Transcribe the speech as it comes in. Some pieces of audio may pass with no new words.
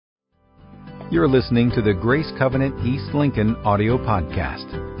You're listening to the Grace Covenant East Lincoln audio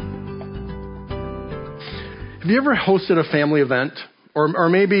podcast. Have you ever hosted a family event or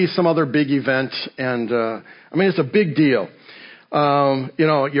maybe some other big event? And it's a big deal.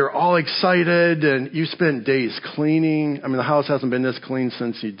 You're all excited and you spent days cleaning. The house hasn't been this clean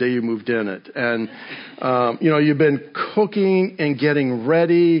since the day you moved in it. And, you've been cooking and getting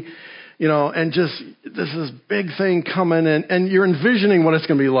ready, and just this big thing coming in, and you're envisioning what it's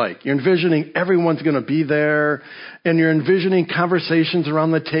going to be like. You're envisioning everyone's going to be there, and you're envisioning conversations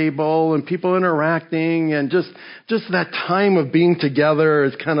around the table and people interacting, and just that time of being together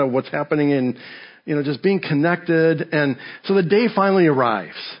is kind of what's happening in, just being connected. And so the day finally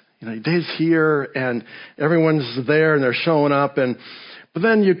arrives. The day's here, and everyone's there, and they're showing up, but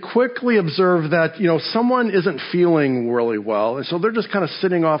then you quickly observe that, someone isn't feeling really well, and so they're just kind of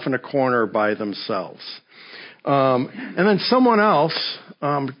sitting off in a corner by themselves. And then someone else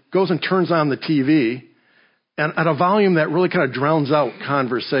goes and turns on the TV and at a volume that really kind of drowns out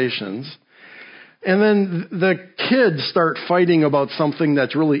conversations. And then the kids start fighting about something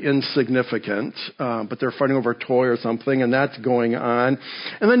that's really insignificant, but they're fighting over a toy or something, and that's going on.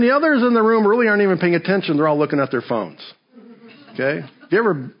 And then the others in the room really aren't even paying attention. They're all looking at their phones. Okay? Have you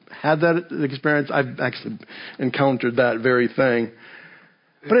ever had that experience? I've actually encountered that very thing.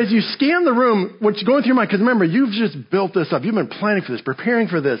 But as you scan the room, what's going through your mind, because remember, you've just built this up. You've been planning for this, preparing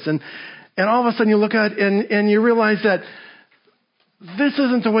for this. And all of a sudden you look at it and you realize that this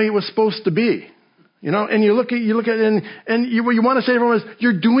isn't the way it was supposed to be. And you look at it and what you want to say to everyone is,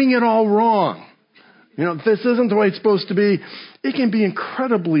 you're doing it all wrong. This isn't the way it's supposed to be. It can be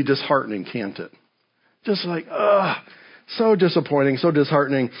incredibly disheartening, can't it? Just like, so disappointing, so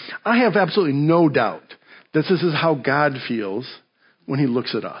disheartening. I have absolutely no doubt that this is how God feels when he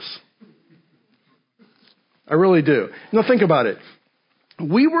looks at us. I really do. Think about it.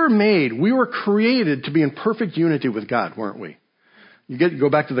 We were created to be in perfect unity with God, weren't we? You go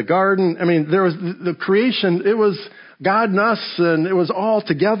back to the garden. There was the creation. It was God and us, and it was all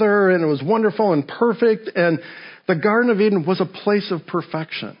together, and it was wonderful and perfect. And the Garden of Eden was a place of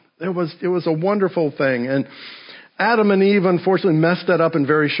perfection. It was a wonderful thing. And Adam and Eve, unfortunately, messed that up in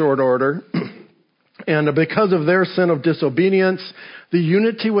very short order. And because of their sin of disobedience, the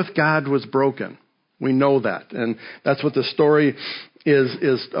unity with God was broken. We know that. And that's what the story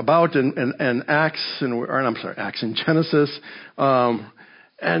is about in Acts in Genesis.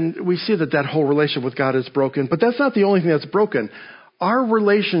 And we see that whole relationship with God is broken. But that's not the only thing that's broken. Our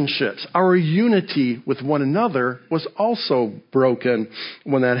relationships, our unity with one another was also broken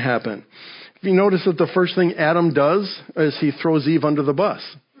when that happened. You notice that the first thing Adam does is he throws Eve under the bus.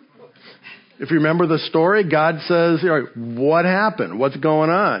 If you remember the story, God says, what happened? What's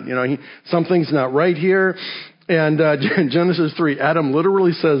going on? Something's not right here. And in Genesis 3, Adam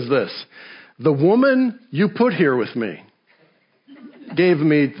literally says this, the woman you put here with me gave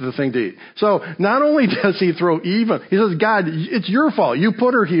me the thing to eat. So not only does he throw Eve, he says, God, it's your fault. You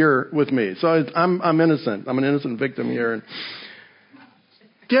put her here with me. So I'm innocent. I'm an innocent victim here. And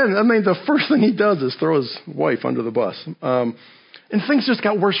again, the first thing he does is throw his wife under the bus. And things just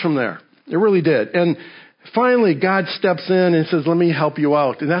got worse from there. It really did. And finally, God steps in and says, let me help you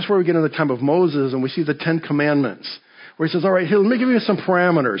out. And that's where we get into the time of Moses, and we see the 10 Commandments, where he says, all right, here, let me give you some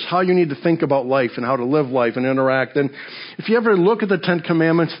parameters, how you need to think about life and how to live life and interact. And if you ever look at the 10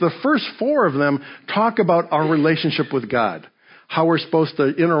 Commandments, the first 4 of them talk about our relationship with God, how we're supposed to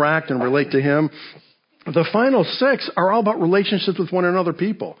interact and relate to him. The final 6 are all about relationships with one another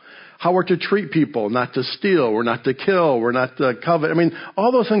people. How we're to treat people, not to steal, we're not to kill, we're not to covet.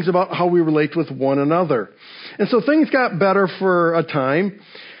 All those things about how we relate with one another. And so things got better for a time,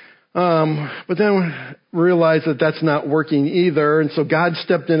 but then realized that that's not working either. And so God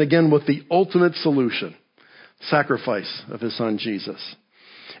stepped in again with the ultimate solution, sacrifice of his son Jesus.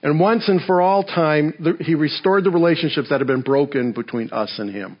 And once and for all time, he restored the relationships that had been broken between us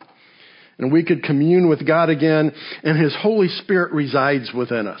and him. And we could commune with God again, and his Holy Spirit resides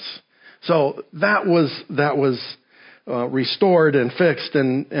within us. So that was restored and fixed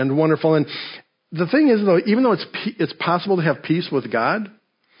and wonderful. And the thing is, though, even though it's possible to have peace with God,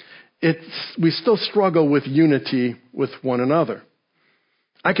 we still struggle with unity with one another.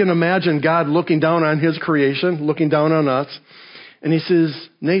 I can imagine God looking down on his creation, looking down on us, and he sees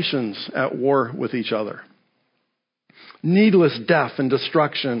nations at war with each other. Needless death and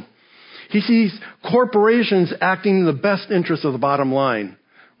destruction. He sees corporations acting in the best interest of the bottom line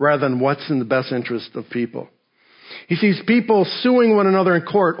rather than what's in the best interest of people. He sees people suing one another in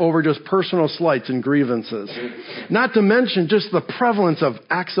court over just personal slights and grievances. Not to mention just the prevalence of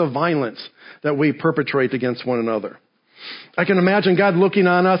acts of violence that we perpetrate against one another. I can imagine God looking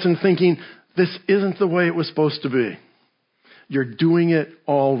on us and thinking, This isn't the way it was supposed to be. You're doing it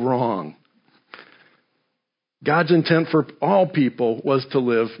all wrong. God's intent for all people was to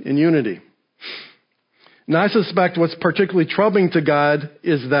live in unity. Now, I suspect what's particularly troubling to God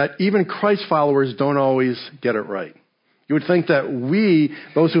is that even Christ followers don't always get it right. You would think that we,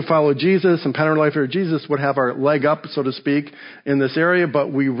 those who follow Jesus and pattern life for Jesus, would have our leg up, so to speak, in this area,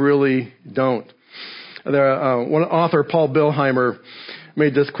 but we really don't. One author, Paul Bilheimer,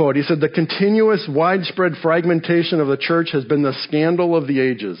 made this quote. He said, "The continuous, widespread fragmentation of the church has been the scandal of the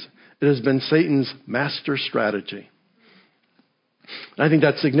ages. It has been Satan's master strategy." And I think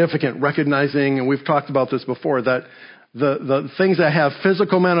that's significant, recognizing, and we've talked about this before, that the things that have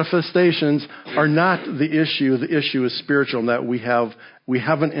physical manifestations are not the issue. The issue is spiritual, and that we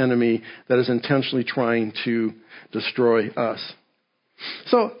have an enemy that is intentionally trying to destroy us.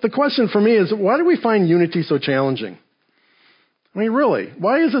 So the question for me is, why do we find unity so challenging? I mean, really,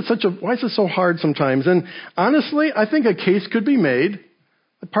 why is it so hard sometimes? And honestly, I think a case could be made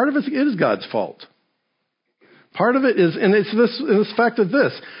that part of it is God's fault. Part of it is, and it's this fact of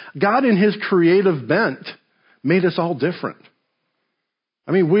this: God, in His creative bent, made us all different.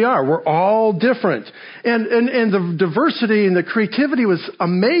 I mean, we're all different, and the diversity and the creativity was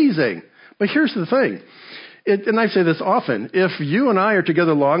amazing. But here's the thing. And I say this often, if you and I are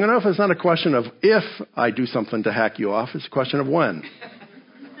together long enough, it's not a question of if I do something to hack you off, it's a question of when.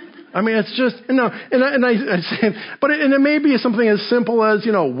 I mean, it's just, and I say, but it may be something as simple as,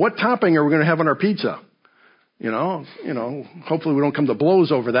 what topping are we going to have on our pizza? Hopefully we don't come to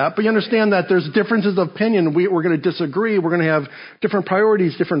blows over that, but you understand that there's differences of opinion. We're going to disagree. We're going to have different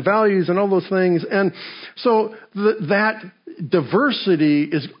priorities, different values, and all those things. And so that diversity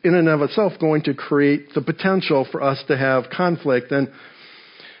is in and of itself going to create the potential for us to have conflict. And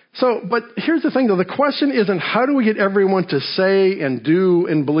so, but here's the thing though, the question isn't how do we get everyone to say and do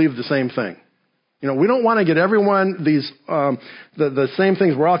and believe the same thing? We don't want to get everyone the same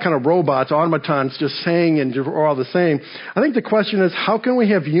things. We're all kind of robots, automatons, just saying and we're all the same. I think the question is, how can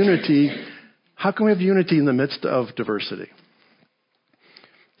we have unity? How can we have unity in the midst of diversity?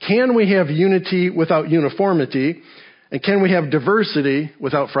 Can we have unity without uniformity? And can we have diversity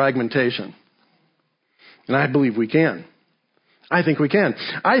without fragmentation? And I believe we can. I think we can.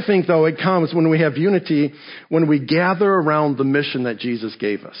 I think, though, it comes when we have unity, when we gather around the mission that Jesus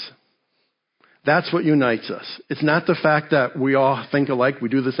gave us. That's what unites us. It's not the fact that we all think alike, we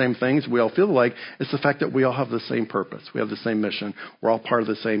do the same things, we all feel alike. It's the fact that we all have the same purpose. We have the same mission. We're all part of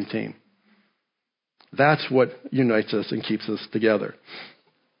the same team. That's what unites us and keeps us together.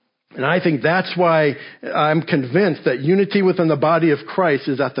 And I think that's why I'm convinced that unity within the body of Christ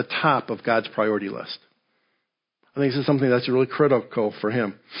is at the top of God's priority list. I think this is something that's really critical for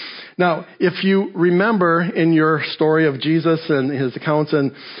Him. Now, if you remember in your story of Jesus and His accounts,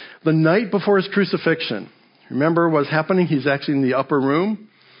 and the night before His crucifixion, remember what's happening? He's actually in the upper room.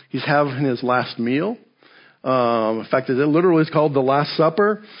 He's having His last meal. In fact, it literally is called the Last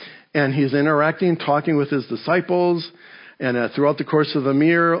Supper. And He's interacting, talking with His disciples. And throughout the course of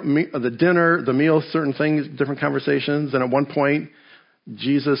the dinner, the meal, certain things, different conversations. And at one point,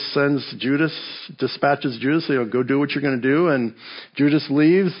 Jesus dispatches Judas, go do what you're going to do. And Judas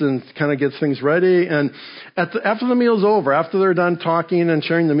leaves and kind of gets things ready. And after the meal's over, after they're done talking and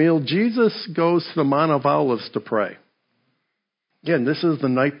sharing the meal, Jesus goes to the Mount of Olives to pray. Again, this is the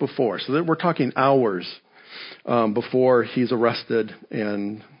night before. So we're talking hours before He's arrested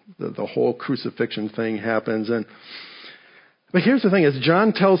and the whole crucifixion thing happens. But here's the thing, as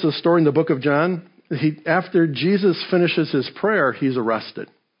John tells the story in the book of John, after Jesus finishes His prayer, He's arrested.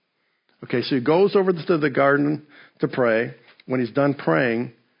 Okay, so He goes over to the garden to pray. When He's done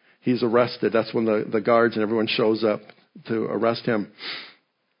praying, He's arrested. That's when the guards and everyone shows up to arrest Him.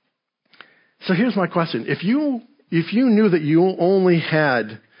 So here's my question. If you knew that you only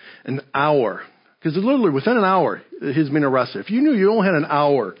had an hour, because literally within an hour, He's been arrested. If you knew you only had an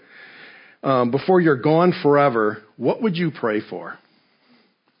hour before you're gone forever, what would you pray for?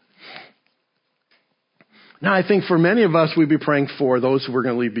 Now, I think for many of us, we'd be praying for those who we're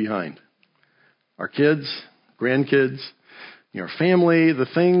going to leave behind. Our kids, grandkids, our family, the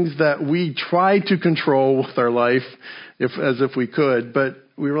things that we try to control with our life as if we could, but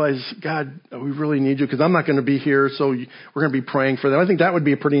we realize, God, we really need you because I'm not going to be here, so we're going to be praying for them. I think that would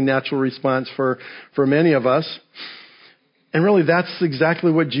be a pretty natural response for many of us. And really, that's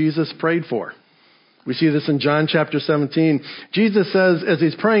exactly what Jesus prayed for. We see this in John chapter 17. Jesus says, as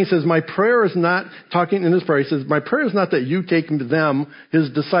He's praying, He says, my prayer is not, talking in His prayer, He says, my prayer is not that you take them, His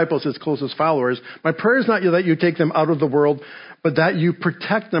disciples, His closest followers. My prayer is not that you take them out of the world, but that you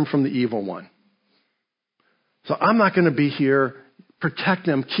protect them from the evil one. So I'm not going to be here. protect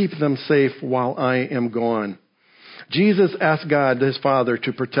them, keep them safe while I am gone. Jesus asked God, his Father,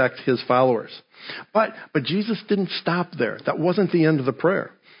 to protect his followers. But Jesus didn't stop there. That wasn't the end of the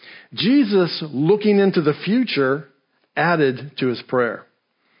prayer. Jesus, looking into the future, added to his prayer.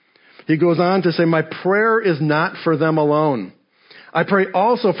 He goes on to say, my prayer is not for them alone. I pray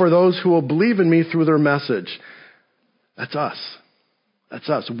also for those who will believe in me through their message. That's us. That's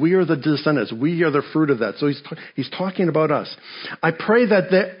us. We are the descendants. We are the fruit of that. So he's talking about us. I pray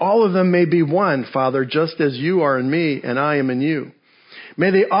that all of them may be one, Father, just as you are in me and I am in you.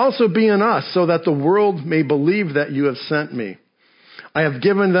 May they also be in us so that the world may believe that you have sent me. I have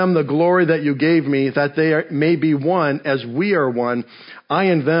given them the glory that you gave me, that they may be one as we are one, I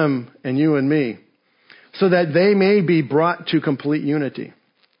and them and you and me, so that they may be brought to complete unity.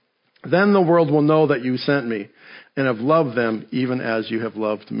 Then the world will know that you sent me and have loved them even as you have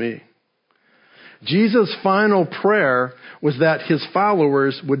loved me. Jesus' final prayer was that his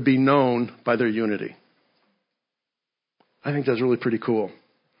followers would be known by their unity. I think that's really pretty cool.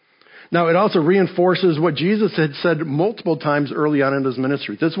 Now, it also reinforces what Jesus had said multiple times early on in his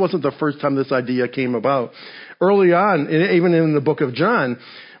ministry. This wasn't the first time this idea came about. Early on, even in the book of John,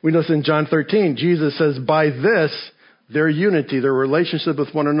 we notice in John 13, Jesus says, by this, their unity, their relationship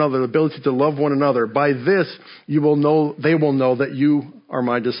with one another, the ability to love one another, by this they will know that you are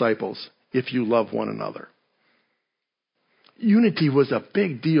my disciples, if you love one another. Unity was a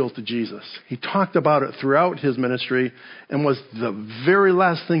big deal to Jesus. He talked about it throughout his ministry and was the very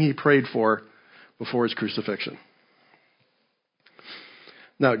last thing he prayed for before his crucifixion.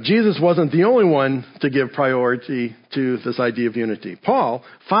 Now, Jesus wasn't the only one to give priority to this idea of unity. Paul,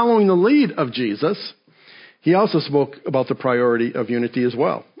 following the lead of Jesus, he also spoke about the priority of unity as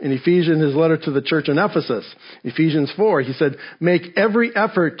well. In Ephesians, his letter to the church in Ephesus, Ephesians 4, he said, make every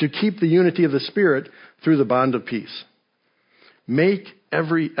effort to keep the unity of the Spirit through the bond of peace. Make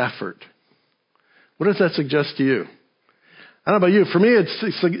every effort. What does that suggest to you? I don't know about you. For me,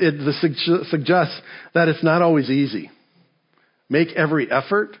 it suggests that it's not always easy. Make every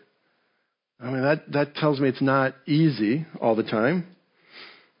effort. I mean, that tells me it's not easy all the time.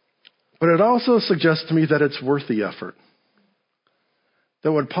 But it also suggests to me that it's worth the effort.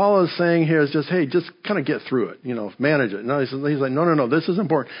 That what Paul is saying here is just, hey, just kind of get through it, manage it. No, he's like, no, this is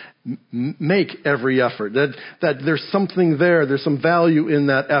important. Make every effort. That there's something there's some value in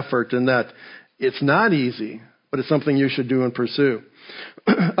that effort, and that it's not easy, but it's something you should do and pursue.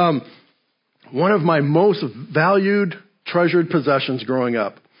 One of my most valued, treasured possessions growing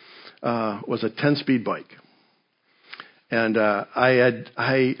up was a 10-speed bike. And I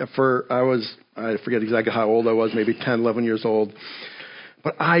forget exactly how old I was, maybe 10, 11 years old.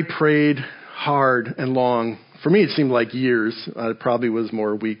 But I prayed hard and long. For me, it seemed like years. It probably was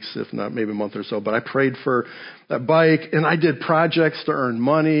more weeks, if not maybe a month or so. But I prayed for that bike, and I did projects to earn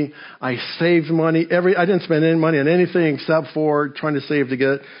money. I saved money. I didn't spend any money on anything except for trying to save to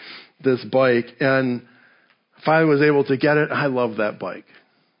get this bike. And finally was able to get it. I loved that bike.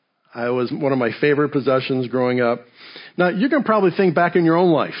 It was one of my favorite possessions growing up. Now, you can probably think back in your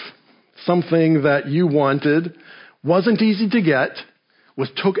own life. Something that you wanted, wasn't easy to get,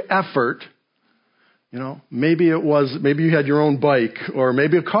 took effort. Maybe you had your own bike, or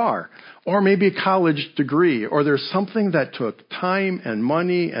maybe a car, or maybe a college degree, or there's something that took time and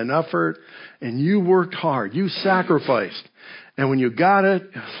money and effort, and you worked hard, you sacrificed. And when you got it,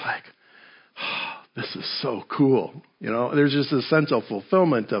 it was like, oh, this is so cool. There's just a sense of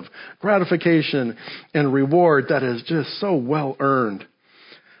fulfillment, of gratification and reward that is just so well earned.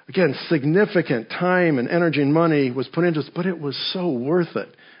 Again, significant time and energy and money was put into this, but it was so worth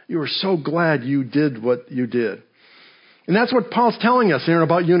it. You were so glad you did what you did. And that's what Paul's telling us here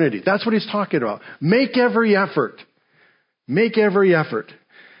about unity. That's what he's talking about. Make every effort. Make every effort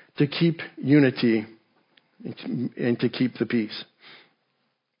to keep unity and to keep the peace.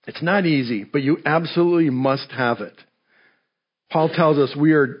 It's not easy, but you absolutely must have it. Paul tells us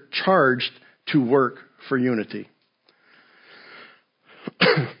we are charged to work for unity.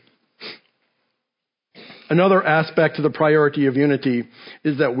 Another aspect to the priority of unity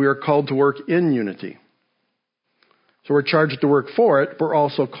is that we are called to work in unity. So we're charged to work for it, but we're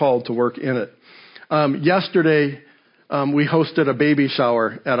also called to work in it. Yesterday, we hosted a baby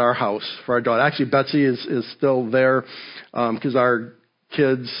shower at our house for our daughter. Actually, Betsy is still there because our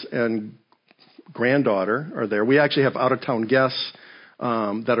kids and granddaughter are there. We actually have out-of-town guests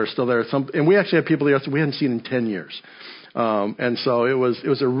that are still there. And we actually have people there we hadn't seen in 10 years. And so it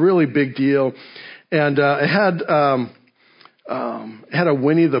was a really big deal. And it had a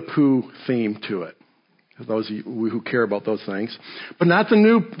Winnie the Pooh theme to it. for those of you who care about those things. But not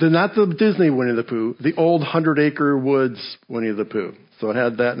the Disney Winnie the Pooh, the old 100-acre woods Winnie the Pooh. So it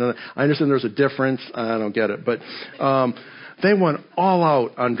had that. And I understand there's a difference. I don't get it. But they went all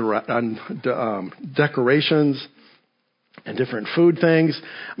out on decorations and different food things.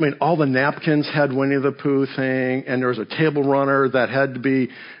 I mean, all the napkins had Winnie the Pooh thing, and there was a table runner that had to be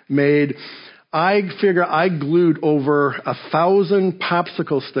made. I figure I glued over 1,000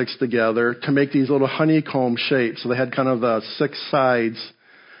 popsicle sticks together to make these little honeycomb shapes. So they had kind of the 6 sides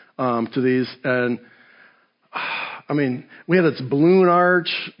to these. And, I mean, we had this balloon arch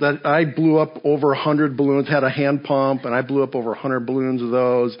that I blew up over 100 balloons, had a hand pump, and I blew up over 100 balloons of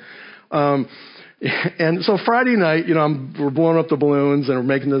those. And so Friday night, we're blowing up the balloons and we're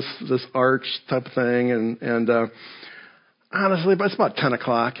making this arch type of thing. And honestly, but it's about 10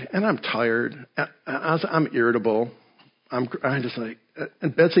 o'clock and I'm tired. I'm irritable. I'm just like,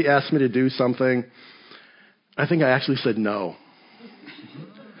 and Betsy asked me to do something. I think I actually said no.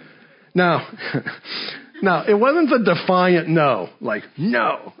 Now, it wasn't a defiant no, like,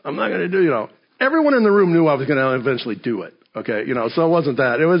 no, I'm not going to do, everyone in the room knew I was going to eventually do it. Okay. So it wasn't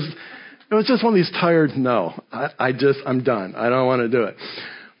that. It was just one of these tired no. I'm done. I don't want to do it.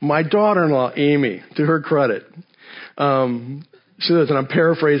 My daughter-in-law, Amy, to her credit, she says, and I'm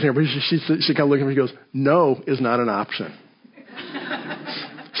paraphrasing her, but she kind of looked at me and goes, no is not an option.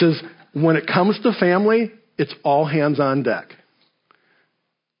 She says, when it comes to family, it's all hands on deck.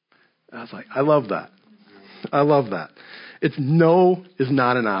 I was like, I love that. I love that. It's no is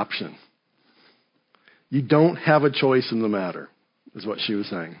not an option. You don't have a choice in the matter, is what she was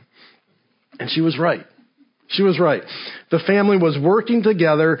saying. And she was right. She was right. The family was working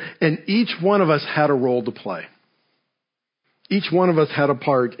together, and each one of us had a role to play. Each one of us had a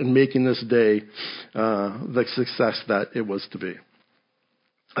part in making this day the success that it was to be.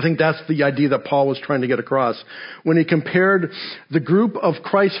 I think that's the idea that Paul was trying to get across when he compared the group of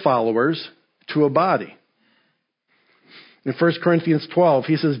Christ followers to a body. In 1 Corinthians 12,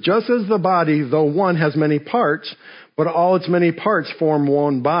 he says, just as the body, though one, has many parts, but all its many parts form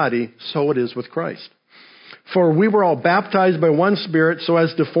one body, so it is with Christ. For we were all baptized by one Spirit so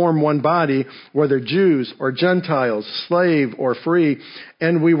as to form one body, whether Jews or Gentiles, slave or free,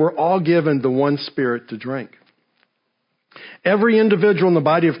 and we were all given the one Spirit to drink. Every individual in the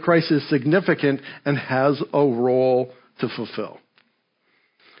body of Christ is significant and has a role to fulfill.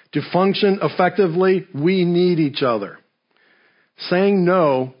 To function effectively, we need each other. Saying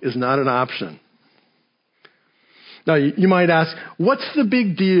no is not an option. Now, you might ask, what's the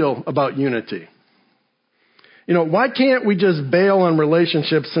big deal about unity? Why can't we just bail on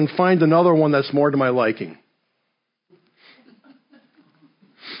relationships and find another one that's more to my liking?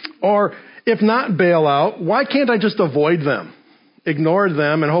 Or, if not bail out, why can't I just avoid them, ignore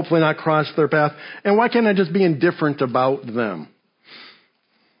them, and hopefully not cross their path? And why can't I just be indifferent about them?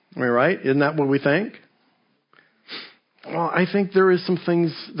 Am I right? Isn't that what we think? Well, I think there is some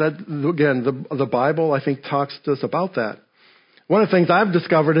things that, again, the Bible, I think, talks to us about that. One of the things I've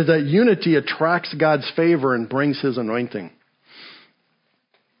discovered is that unity attracts God's favor and brings His anointing.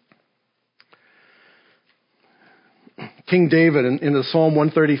 King David, in the Psalm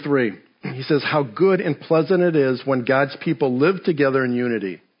 133, he says, how good and pleasant it is when God's people live together in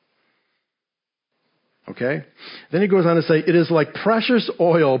unity. Okay? Then he goes on to say, it is like precious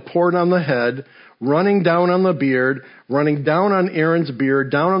oil poured on the head, running down on the beard, running down on Aaron's beard,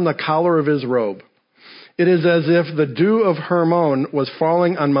 down on the collar of his robe. It is as if the dew of Hermon was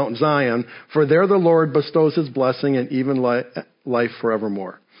falling on Mount Zion, for there the Lord bestows His blessing and even life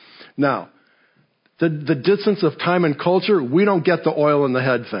forevermore. Now, the distance of time and culture, we don't get the oil in the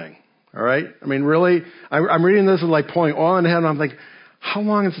head thing. All right? I mean, really, I'm reading this as like pouring oil in the head, and I'm like, how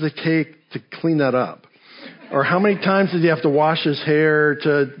long does it take to clean that up? Or how many times does he have to wash his hair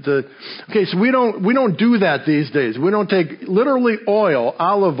Okay, so we don't do that these days. We don't take literally oil,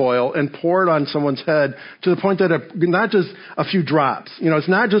 olive oil, and pour it on someone's head to the point that not just a few drops. It's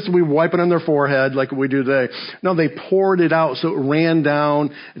not just we wipe it on their forehead like we do today. No, they poured it out so it ran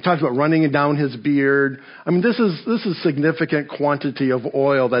down. It talks about running down his beard. I mean, this is significant quantity of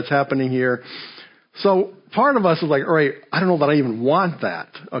oil that's happening here. So part of us is like, all right, I don't know that I even want that.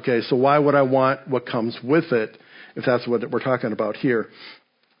 Okay, so why would I want what comes with it if that's what we're talking about here?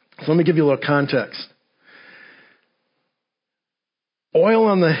 So let me give you a little context. Oil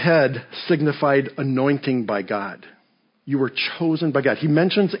on the head signified anointing by God. You were chosen by God. He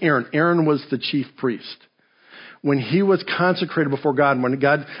mentions Aaron. Aaron was the chief priest. When he was consecrated before God, when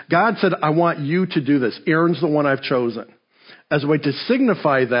God said, I want you to do this, Aaron's the one I've chosen. As a way to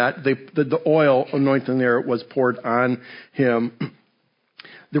signify that, the oil anointing there was poured on him.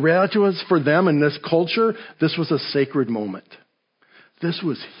 The reality was for them in this culture, this was a sacred moment. This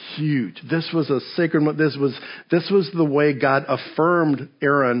was huge. This was a sacred moment. This was the way God affirmed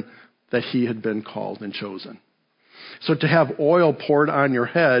Aaron that he had been called and chosen. So to have oil poured on your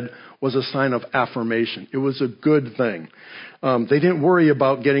head was a sign of affirmation. It was a good thing. They didn't worry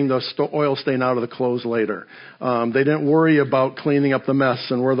about getting the oil stain out of the clothes later. They didn't worry about cleaning up the mess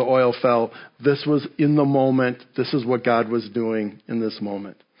and where the oil fell. This was in the moment. This is what God was doing in this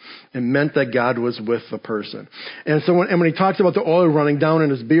moment. It meant that God was with the person. And so when he talks about the oil running down in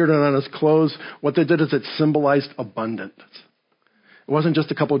his beard and on his clothes, what they did is it symbolized abundance. It wasn't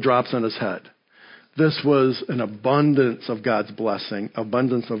just a couple drops on his head. This was an abundance of God's blessing,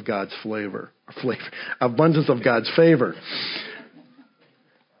 abundance of God's abundance of God's favor.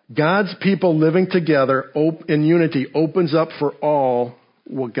 God's people living together in unity opens up for all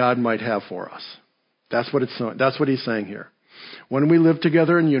what God might have for us. That's what he's saying here. When we live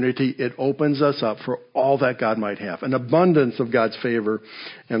together in unity, it opens us up for all that God might have, an abundance of God's favor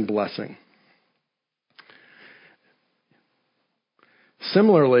and blessing.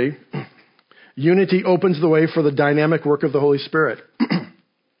 Similarly, unity opens the way for the dynamic work of the Holy Spirit.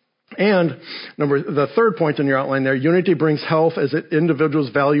 And the third point in your outline there, unity brings health as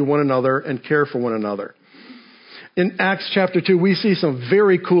individuals value one another and care for one another. In Acts chapter 2, we see some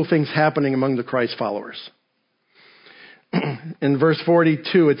very cool things happening among the Christ followers. In verse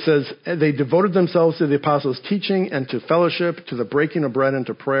 42, it says, they devoted themselves to the apostles' teaching and to fellowship, to the breaking of bread and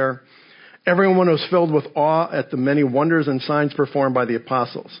to prayer. Everyone was filled with awe at the many wonders and signs performed by the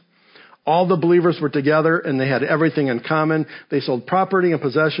apostles. All the believers were together and they had everything in common. They sold property and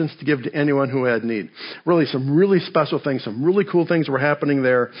possessions to give to anyone who had need. Really, some really special things, some really cool things were happening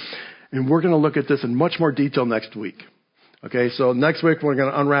there. And we're going to look at this in much more detail next week. Okay, so next week we're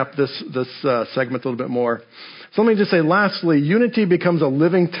going to unwrap this segment a little bit more. So let me just say, lastly, unity becomes a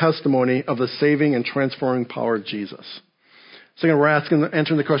living testimony of the saving and transforming power of Jesus. So we're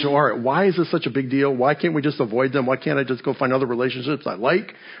answering the question, all right, why is this such a big deal? Why can't we just avoid them? Why can't I just go find other relationships I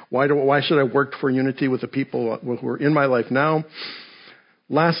like? Why should I work for unity with the people who are in my life now?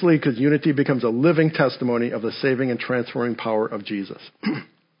 Lastly, because unity becomes a living testimony of the saving and transforming power of Jesus.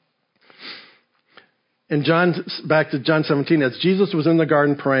 Back to John 17, as Jesus was in the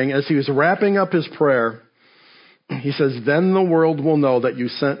garden praying, as he was wrapping up his prayer, he says, then the world will know that you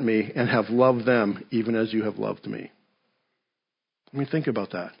sent me and have loved them even as you have loved me. I mean, think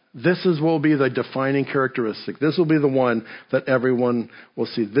about that. This will be the defining characteristic. This will be the one that everyone will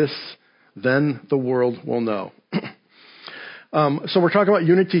see. This, then the world will know. So we're talking about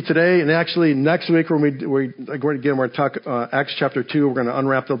unity today, and actually next week when we're going to talk Acts chapter 2. We're going to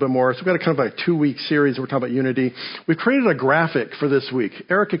unwrap a little bit more. So we've got a kind of a 2-week series. We're talking about unity. We've created a graphic for this week.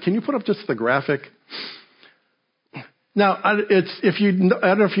 Erica, can you put up just the graphic? Now, I don't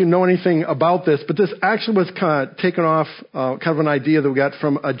know if you know anything about this, but this actually was kind of taken off, kind of an idea that we got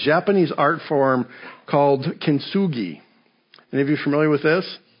from a Japanese art form called kintsugi. Any of you familiar with this?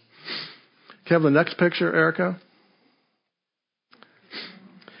 Can I have the next picture, Erica?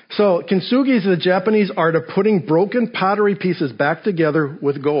 So, kintsugi is the Japanese art of putting broken pottery pieces back together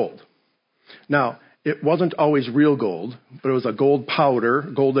with gold. Now, it wasn't always real gold, but it was a gold powder,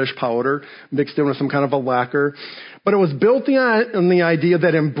 goldish powder, mixed in with some kind of a lacquer. But it was built on the idea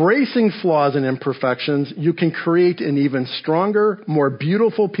that embracing flaws and imperfections, you can create an even stronger, more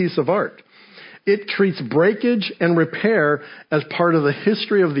beautiful piece of art. It treats breakage and repair as part of the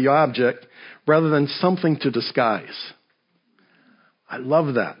history of the object rather than something to disguise. I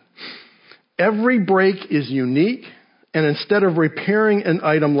love that. Every break is unique. And instead of repairing an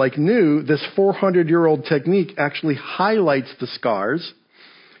item like new, this 400-year-old technique actually highlights the scars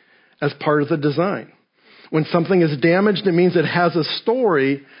as part of the design. When something is damaged, it means it has a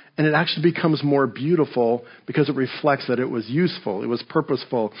story, and it actually becomes more beautiful because it reflects that it was useful, it was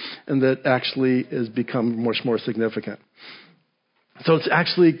purposeful, and that actually has become much more significant. So it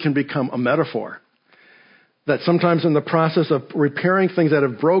actually can become a metaphor. That sometimes in the process of repairing things that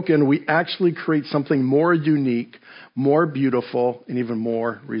have broken, we actually create something more unique, more beautiful, and even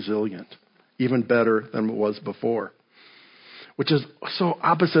more resilient, even better than it was before. Which is so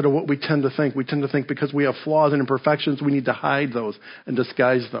opposite of what we tend to think. We tend to think because we have flaws and imperfections, we need to hide those and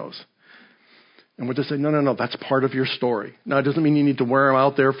disguise those. And we're just saying, no, that's part of your story. Now, it doesn't mean you need to wear them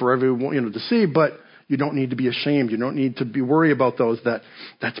out there for everyone to see, but you don't need to be ashamed. You don't need to be worried about those.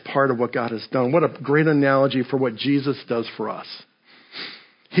 That's part of what God has done. What a great analogy for what Jesus does for us.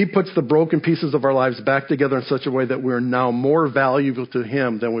 He puts the broken pieces of our lives back together in such a way that we're now more valuable to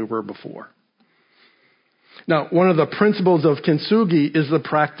him than we were before. Now, one of the principles of kintsugi is the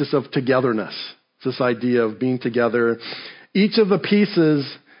practice of togetherness. It's this idea of being together Each of the pieces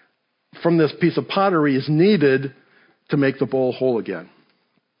from this piece of pottery is needed to make the bowl whole again.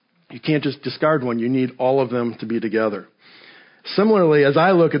 You can't just discard one. You need all of them to be together. Similarly, as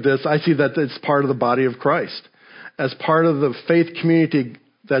I look at this, I see that it's part of the body of Christ. As part of the faith community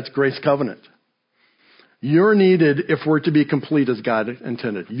that's Grace Covenant. You're needed if we're to be complete as God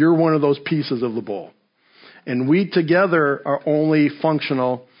intended. You're one of those pieces of the bowl. And we together are only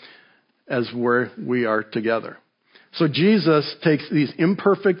functional as where we are together. So Jesus takes these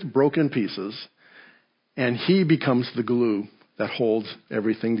imperfect, broken pieces, and he becomes the glue that holds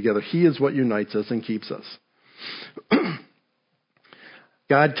everything together. He is what unites us and keeps us.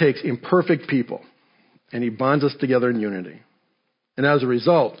 God takes imperfect people, and he bonds us together in unity. And as a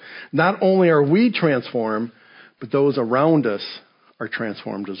result, not only are we transformed, but those around us are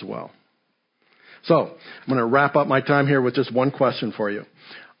transformed as well. So, I'm going to wrap up my time here with just one question for you.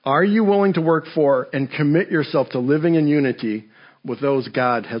 Are you willing to work for and commit yourself to living in unity with those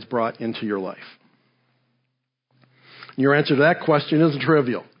God has brought into your life? Your answer to that question isn't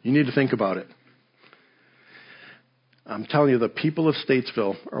trivial. You need to think about it. I'm telling you, the people of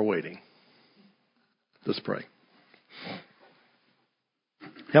Statesville are waiting. Let's pray.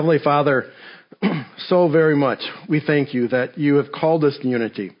 Heavenly Father, so very much we thank you that you have called us to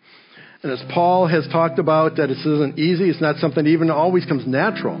unity. And as Paul has talked about, that it isn't easy. It's not something that even always comes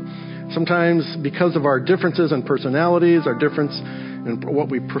natural. Sometimes because of our differences in personalities, our difference in what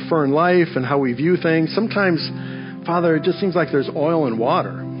we prefer in life and how we view things, sometimes, Father, it just seems like there's oil and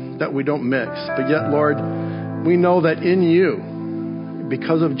water that we don't mix. But yet, Lord, we know that in you,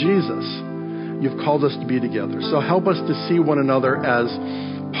 because of Jesus, you've called us to be together. So help us to see one another as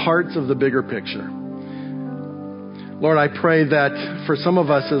parts of the bigger picture. Lord, I pray that for some of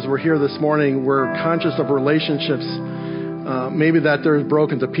us as we're here this morning, we're conscious of relationships, maybe that they're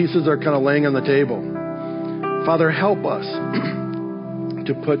broken. The pieces are kind of laying on the table. Father, help us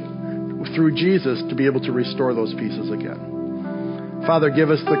to put through Jesus to be able to restore those pieces again. Father,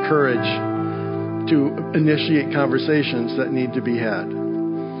 give us the courage to initiate conversations that need to be had.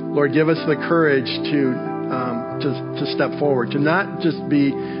 Lord, give us the courage to step forward, to not just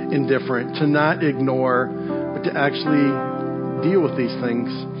be indifferent, to not ignore, but to actually deal with these things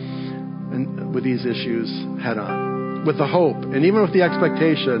and with these issues head on, with the hope and even with the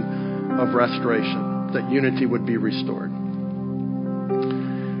expectation of restoration, that unity would be restored.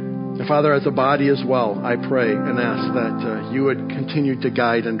 And Father, as a body as well, I pray and ask that you would continue to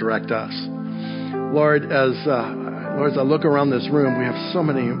guide and direct us. Lord, as I look around this room, we have so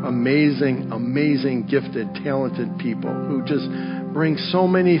many amazing, gifted, talented people who just bring so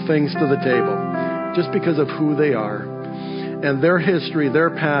many things to the table just because of who they are and their history, their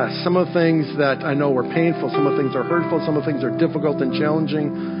past. Some of the things that I know were painful, some of the things are hurtful, some of the things are difficult and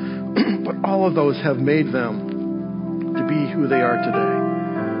challenging, but all of those have made them to be who they are today.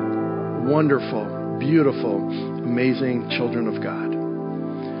 Wonderful, beautiful, amazing children of God.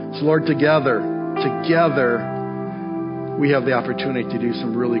 So Lord, together, we have the opportunity to do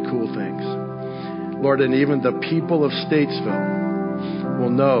some really cool things. Lord, and even the people of Statesville will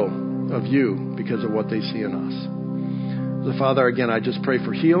know of you because of what they see in us. So Father, again, I just pray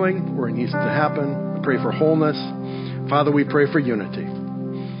for healing where it needs to happen. I pray for wholeness. Father, we pray for unity.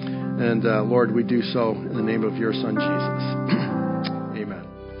 And Lord, we do so in the name of your Son, Jesus. Amen.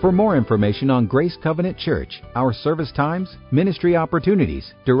 For more information on Grace Covenant Church, our service times, ministry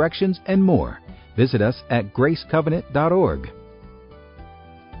opportunities, directions, and more, visit us at gracecovenant.org.